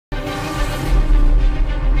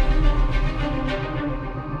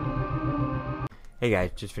Hey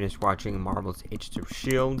guys, just finished watching Marvel's Agents of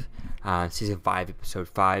S.H.I.E.L.D. Season 5, Episode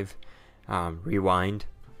 5, Rewind.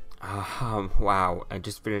 Wow, I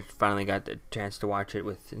just finally got the chance to watch it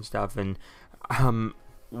with and stuff, and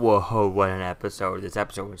whoa, what an episode. This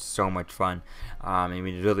episode was so much fun. I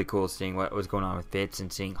mean, it's really cool seeing what was going on with Fitz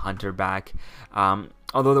and seeing Hunter back.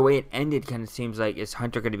 Although the way it ended kind of seems like, is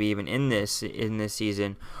Hunter going to be even in this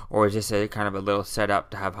season, or is this a kind of a little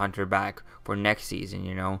setup to have Hunter back for next season,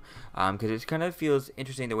 you know? Because it kind of feels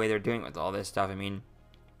interesting the way they're doing with all this stuff. I mean,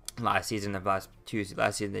 last season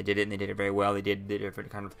they did it, and they did it very well. They did it for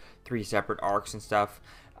kind of 3 separate arcs and stuff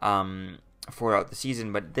throughout the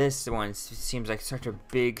season, but this one seems like such a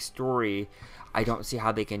big story. I don't see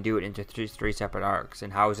how they can do it into three separate arcs,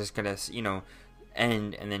 and how is this gonna, you know,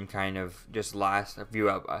 end and then kind of just last a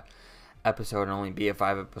few episode and only be a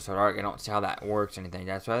 5-episode arc. I don't see how that works or anything.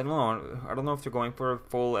 That's why I don't know if they're going for a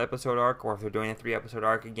full episode arc, or if they're doing a 3-episode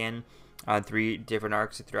arc again, 3 different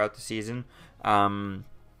arcs throughout the season. And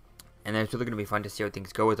then it's really going to be fun to see how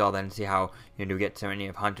things go with all that, and see how, you know, do we get so many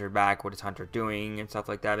of Hunter back, what is Hunter doing, and stuff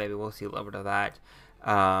like that. Maybe we'll see a little bit of that,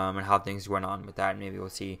 and how things went on with that. Maybe we'll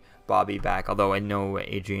see Bobby back, although I know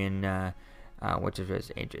Adrian, the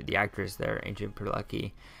actress there, Adrian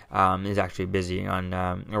Perlecki, is actually busy on,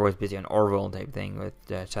 or was busy on Orville type thing with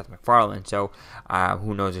Seth MacFarlane, so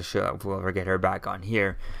who knows if we'll ever get her back on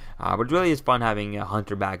here. But it really is fun having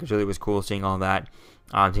Hunter back. It really was cool seeing all that.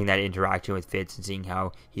 Seeing that interaction with Fitz and seeing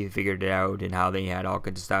how he figured it out, and how they had all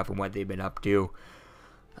kinds of stuff and what they've been up to,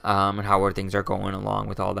 and how things are going along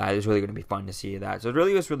with all that. It's really going to be fun to see that. So it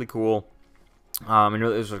really was really cool. And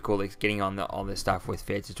really, it was really cool, like, getting on all this stuff with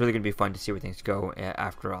Fitz. It's really going to be fun to see where things go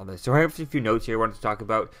after all this. So I have a few notes here I wanted to talk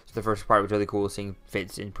about. So the first part was really cool, seeing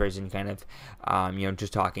Fitz in prison, kind of, you know,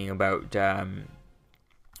 just talking about,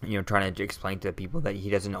 you know, trying to explain to people that he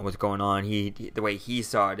doesn't know what's going on. The way he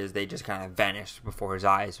saw it is they just kind of vanished before his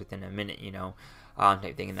eyes within a minute, you know,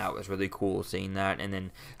 type thing. And that was really cool seeing that, and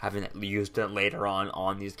then having that used later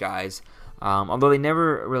on these guys. Although they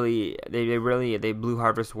never really, they Blue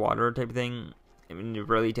Harvest Water type thing. I mean, to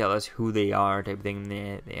really tell us who they are type thing.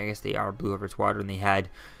 I guess they are Blue Harvest Water, and they had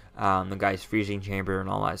the guy's freezing chamber and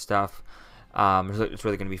all that stuff. It's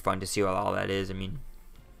really going to be fun to see what all that is. I mean,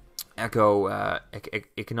 Echo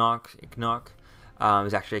Econoc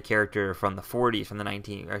is actually a character from the 40s, from the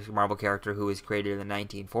Marvel character who was created in the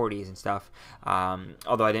 1940s and stuff.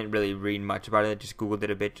 Although I didn't really read much about it, just googled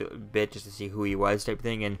it a bit just to see who he was type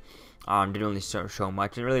thing, and didn't really show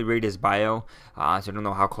much. Didn't really read his bio, so I don't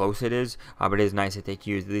know how close it is. But it is nice that they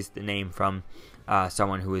used at least the name from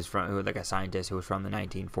someone who was like a scientist who was from the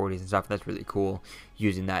 1940s and stuff. That's really cool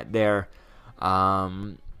using that there.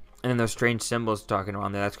 And then those strange symbols talking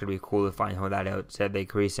around there, that's going to be cool to find how that out. Said they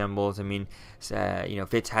Kree symbols. I mean, you know,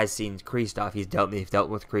 Fitz has seen Kree stuff. They've dealt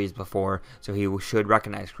with Krees before, so he should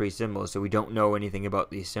recognize Kree symbols. So we don't know anything about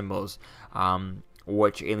these symbols.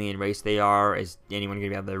 Which alien race they are. Is anyone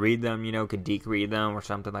going to be able to read them? You know, could Deke read them or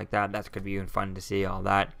something like that? That's going to be even fun to see all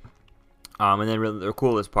that. And then really the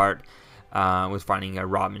coolest part was finding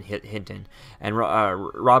Robin Hinton. And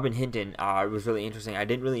Robin Hinton was really interesting. I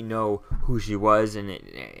didn't really know who she was, and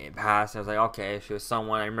it passed. I was like, okay, she was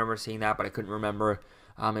someone. I remember seeing that, but I couldn't remember.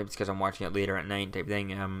 Maybe it's because I'm watching it later at night type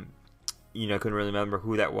thing. You know, I couldn't really remember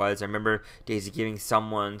who that was. I remember Daisy giving some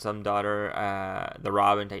daughter, the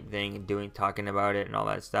Robin type thing, and talking about it and all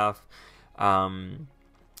that stuff. I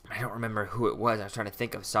don't remember who it was. I was trying to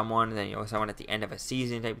think of someone, and then, you know, someone at the end of a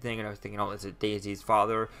season type thing, and I was thinking, oh, is it Daisy's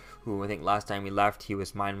father, who I think last time we left,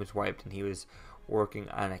 his mind was wiped, and he was working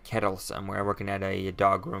on a kettle somewhere, working at a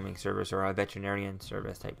dog grooming service or a veterinarian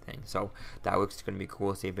service type thing. So that was going to be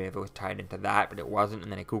cool to see if it was tied into that, but it wasn't.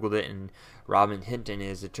 And then I googled it, and Robin Hinton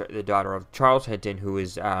is the daughter of Charles Hinton, who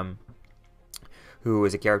was a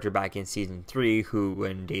character back in season 3, who,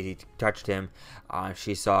 when Daisy touched him,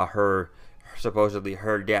 she saw supposedly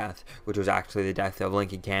her death, which was actually the death of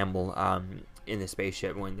Lincoln Campbell in the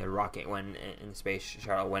spaceship when the space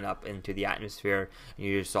shuttle went up into the atmosphere, and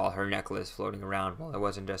you just saw her necklace floating around. Well, it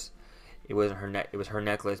wasn't her neck, it was her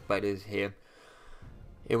necklace, but it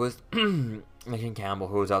was Lincoln Campbell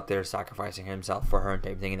who was out there sacrificing himself for her and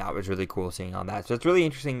type thing, and that was really cool seeing all that. So it's really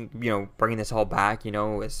interesting, you know, bringing this all back. You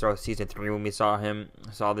know, it's season 3 when we saw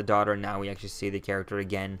the daughter, and now we actually see the character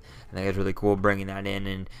again. I think it's really cool bringing that in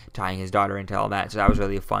and tying his daughter into all that. So that was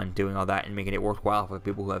really fun doing all that and making it worthwhile for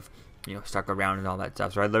people who have, you know, stuck around and all that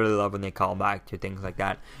stuff. So I literally love when they call back to things like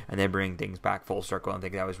that, and they bring things back full circle. I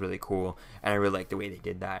think that was really cool, and I really like the way they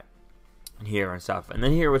did that here and stuff. And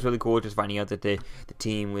then here was really cool, just finding out that the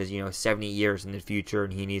team was, you know, 70 years in the future,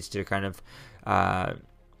 and he needs to kind of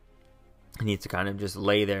he needs to kind of just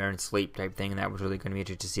lay there and sleep type thing, and that was really going to be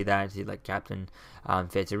interesting to see that. See like Captain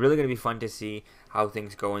Fitz. It's really going to be fun to see how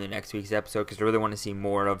things go in the next week's episode, because I really want to see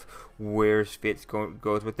more of where Fitz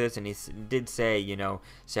goes with this. And he did say,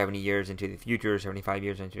 70 years into the future, 75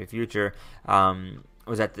 years into the future.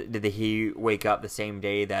 Was that did he wake up the same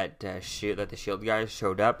day that the S.H.I.E.L.D. guys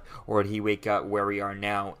showed up, or did he wake up where we are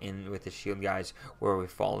now with the S.H.I.E.L.D. guys, where we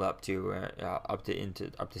followed up to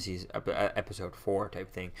episode 4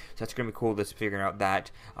 type thing? So that's gonna be cool, just figuring out that.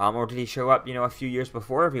 Or did he show up, a few years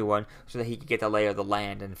before everyone, so that he could get the lay of the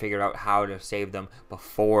land and figure out how to save them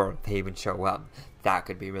before they even show up? That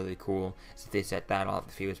could be really cool if they set that off,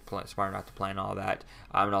 if he was smart enough to plan all that.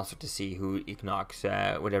 And also to see who Equinox,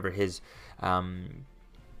 whatever his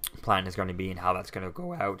plan is going to be, and how that's going to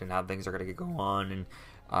go out, and how things are going to go on. And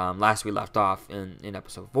last we left off in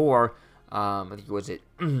episode 4, I think was it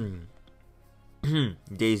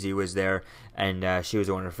Daisy was there, and she was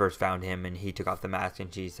the one who first found him, and he took off the mask,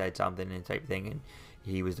 and she said something and type thing, and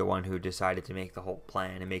he was the one who decided to make the whole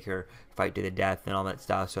plan and make her fight to the death and all that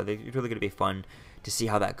stuff. So it's really going to be fun to see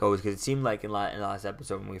how that goes, because it seemed like in the last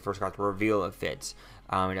episode, when we first got the reveal of Fitz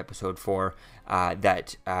in episode 4,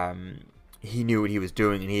 that he knew what he was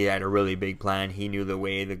doing, and he had a really big plan. He knew the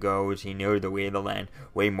way that goes. He knew the way of the land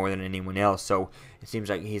way more than anyone else. So it seems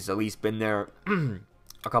like he's at least been there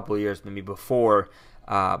a couple of years, maybe before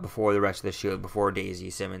the rest of the S.H.I.E.L.D., before Daisy,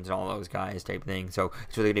 Simmons, and all those guys type thing. So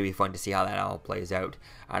it's really going to be fun to see how that all plays out.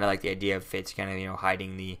 And I like the idea of Fitz kind of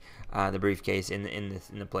hiding the briefcase in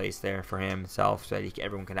the place there for himself, so that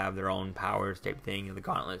everyone can have their own powers type thing. The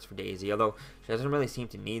gauntlets for Daisy, although she doesn't really seem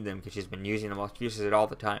to need them because she's been using them. She uses it all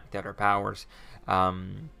the time to her powers. But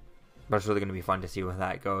it's really going to be fun to see where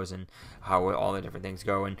that goes and how all the different things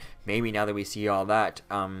go. And maybe now that we see all that,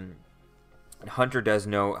 Hunter does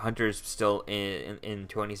know. Hunter's still in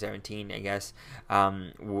 2017, I guess,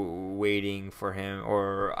 waiting for him.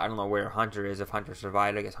 Or I don't know where Hunter is. If Hunter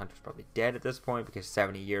survived, I guess Hunter's probably dead at this point, because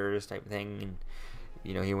 70 years type thing, and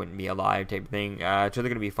he wouldn't be alive type thing. It's really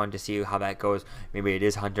going to be fun to see how that goes. Maybe it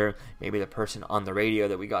is Hunter. Maybe the person on the radio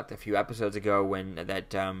that we got a few episodes ago, when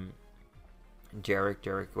that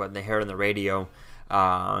Jarek, when they heard on the radio,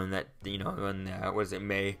 and that when was it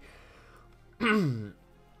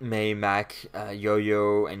May, Mac,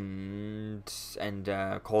 Yo-Yo, and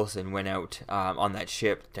Coulson went out on that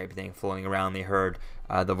ship type of thing, floating around. They heard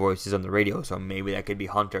the voices on the radio, so maybe that could be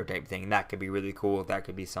Hunter type thing. That could be really cool. That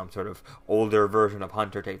could be some sort of older version of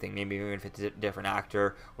Hunter type thing. Maybe even if it's a different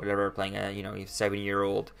actor, whatever, playing a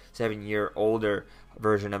 7-year older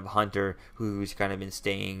version of Hunter, who's kind of been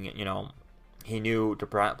staying, he knew to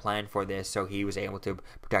plan for this, so he was able to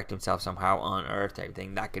protect himself somehow on Earth type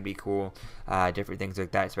thing. That could be cool. Different things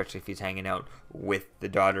like that, especially if he's hanging out with the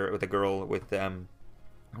girl with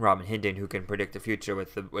Robin Hinton, who can predict the future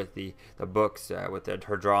with the books, with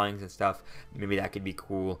her drawings and stuff. Maybe that could be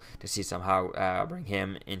cool to see somehow bring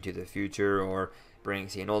him into the future, or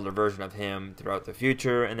see an older version of him throughout the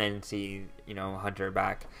future, and then see Hunter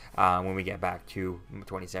back when we get back to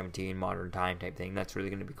 2017 modern time type thing. That's really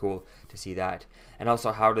going to be cool to see that. And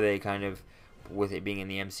also, how do they kind of, with it being in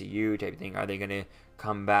the MCU type thing, are they going to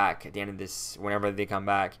come back at the end of this, whenever they come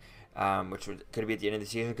back, which could be at the end of the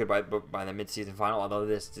season, could by the mid-season final, although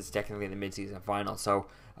this is technically the mid-season final. So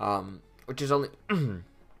which is only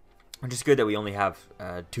which is good that we only have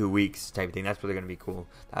 2 weeks type of thing. That's really going to be cool.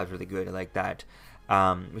 That was really good. I like that.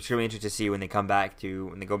 Which is really interesting to see when they go back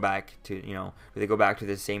to do they go back to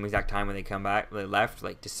the same exact time when they left,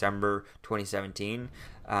 like December 2017,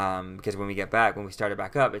 because when we started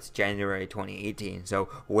back up, it's January 2018. So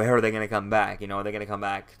where are they going to come back? Are they going to come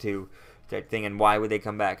back to that thing, and why would they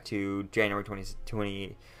come back to January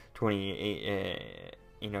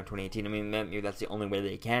 2018? I mean, maybe that's the only way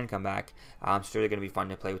they can come back. So they're going to be fun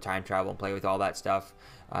to play with time travel and play with all that stuff.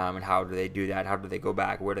 And how do they do that? How do they go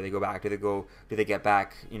back? Where do they go back? Do they get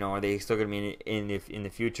back? Are they still going to be in the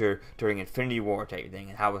future during Infinity War type thing?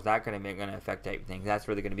 And how is that going to affect type things? That's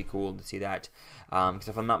really going to be cool to see that. Because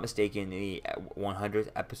if I'm not mistaken, the 100th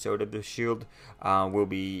episode of the S.H.I.E.L.D. Will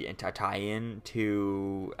be a tie-in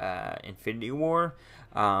to Infinity War.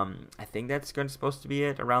 I think that's supposed to be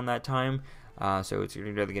it around that time. So it's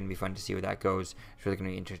really going to be fun to see where that goes. It's really going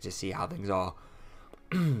to be interesting to see how things all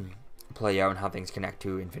play out and how things connect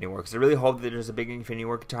to Infinity War. Because I really hope that there's a big Infinity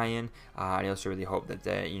War tie-in. I also really hope that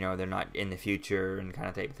they're not in the future and kind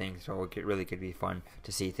of type thing. So it really could be fun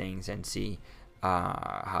to see things and see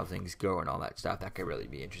how things go and all that stuff. That could really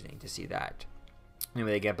be interesting to see that.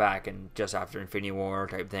 Maybe they get back and just after Infinity War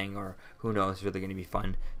type thing, or who knows. It's really going to be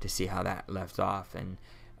fun to see how that left off and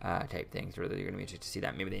type things. Really going to be interesting to see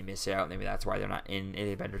that. Maybe they miss out. Maybe that's why they're not in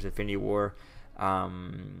Avengers Infinity War.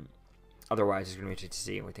 otherwise, it's going to be interesting to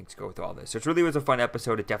see what things go with all this. So it really was a fun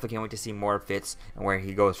episode. It definitely can't wait to see more of Fitz and where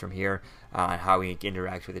he goes from here, and how he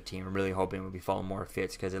interacts with the team. I'm really hoping we'll be following more of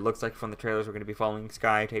Fitz, because it looks like from the trailers we're going to be following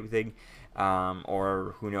Sky type of thing.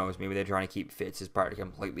 Or who knows, maybe they're trying to keep Fitz's part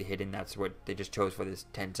completely hidden. That's what they just chose for this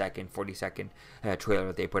 10-second, 40-second trailer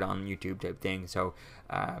that they put on YouTube type thing. So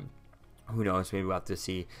who knows, maybe we'll have to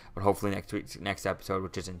see. But hopefully next episode,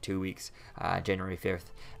 which is in 2 weeks, January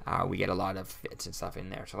 5th, we get a lot of Fitz and stuff in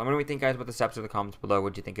there. So let me know what you think, guys, about this episode in the comments below.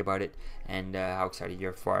 What do you think about it, and how excited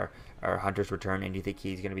you're for our Hunter's return, and do you think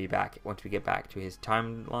he's going to be back once we get back to his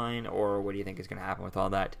timeline, or what do you think is going to happen with all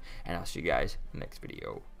that? And I'll see you guys in the next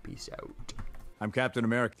video. Peace out. I'm Captain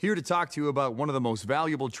America, here to talk to you about one of the most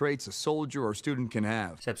valuable traits a soldier or student can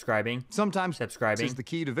have. Subscribing. Sometimes subscribing is the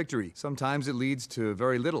key to victory. Sometimes it leads to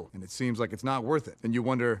very little, and it seems like it's not worth it. And you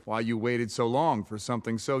wonder why you waited so long for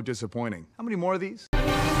something so disappointing. How many more of these?